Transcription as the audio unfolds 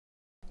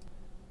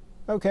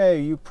Okay,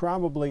 you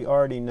probably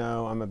already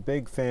know I'm a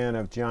big fan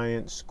of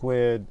Giant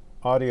Squid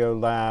Audio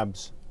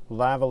Lab's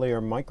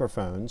lavalier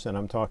microphones, and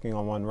I'm talking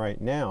on one right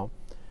now.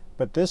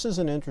 But this is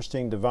an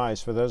interesting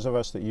device for those of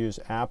us that use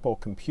Apple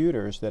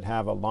computers that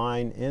have a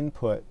line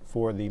input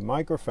for the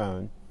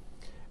microphone.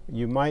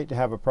 You might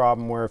have a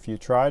problem where if you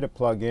try to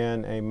plug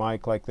in a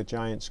mic like the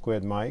Giant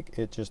Squid mic,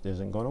 it just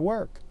isn't going to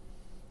work.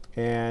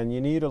 And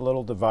you need a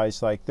little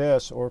device like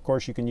this, or of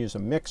course you can use a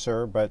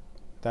mixer, but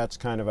that's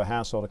kind of a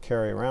hassle to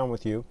carry around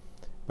with you.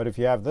 But if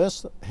you have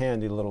this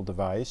handy little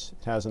device,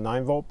 it has a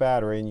 9-volt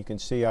battery, and you can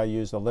see I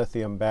use a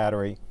lithium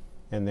battery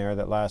in there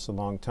that lasts a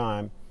long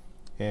time.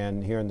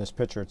 And here in this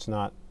picture it's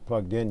not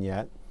plugged in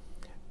yet,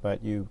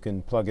 but you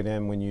can plug it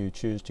in when you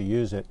choose to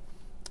use it.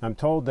 I'm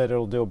told that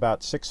it'll do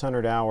about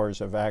 600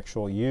 hours of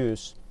actual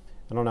use.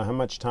 I don't know how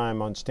much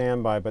time on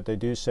standby, but they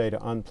do say to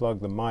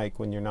unplug the mic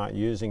when you're not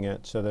using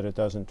it so that it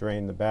doesn't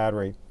drain the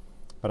battery.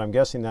 But I'm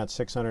guessing that's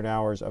 600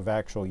 hours of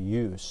actual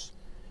use.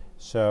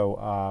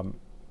 So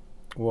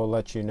we'll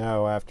let you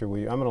know after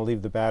I'm going to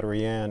leave the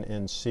battery in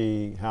and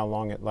see how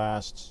long it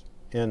lasts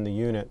in the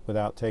unit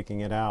without taking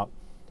it out.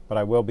 But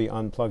I will be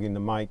unplugging the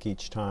mic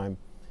each time,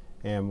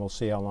 and we'll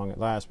see how long it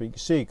lasts. But you can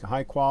see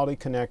high quality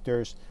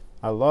connectors.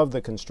 I love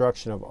the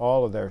construction of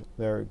all of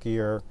their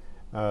gear.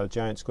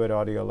 Giant Squid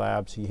Audio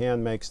Labs, he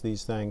hand makes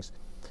these things.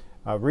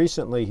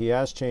 Recently he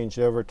has changed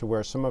over to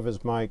where some of his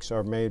mics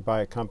are made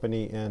by a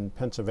company in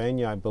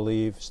Pennsylvania, I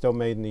believe, still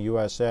made in the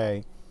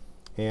USA.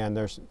 And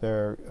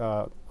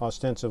they're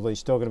ostensibly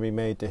still going to be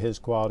made to his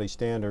quality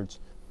standards.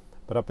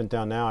 But up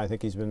until now, I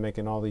think he's been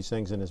making all these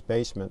things in his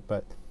basement.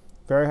 But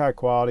very high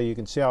quality. You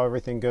can see how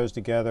everything goes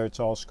together. It's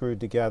all screwed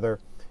together.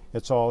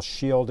 It's all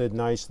shielded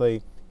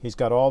nicely. He's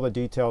got all the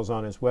details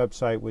on his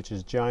website, which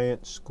is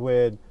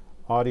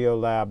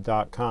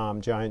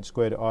giantsquidaudiolab.com,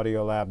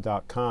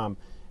 giantsquidaudiolab.com.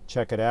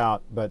 Check it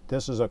out. But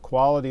this is a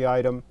quality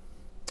item.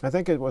 I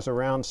think it was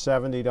around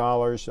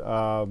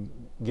 $70,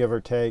 give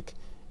or take.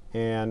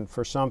 And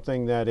for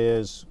something that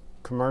is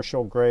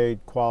commercial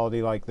grade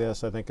quality like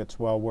this, I think it's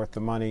well worth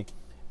the money.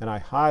 And I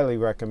highly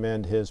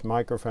recommend his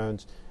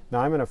microphones.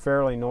 Now I'm in a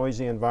fairly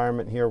noisy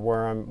environment here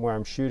where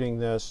I'm shooting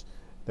this.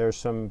 There's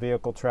some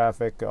vehicle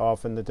traffic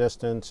off in the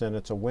distance, and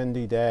it's a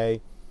windy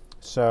day.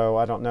 So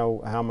I don't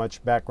know how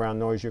much background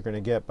noise you're going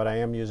to get, but I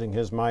am using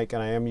his mic,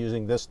 and I am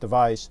using this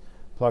device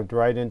plugged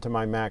right into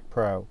my Mac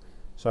Pro.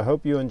 So I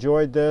hope you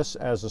enjoyed this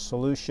as a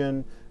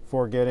solution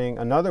for getting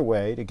another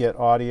way to get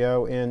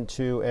audio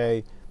into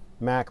a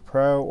Mac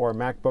Pro or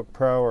MacBook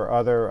Pro or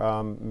other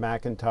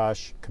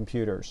Macintosh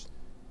computers.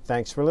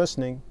 Thanks for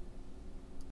listening.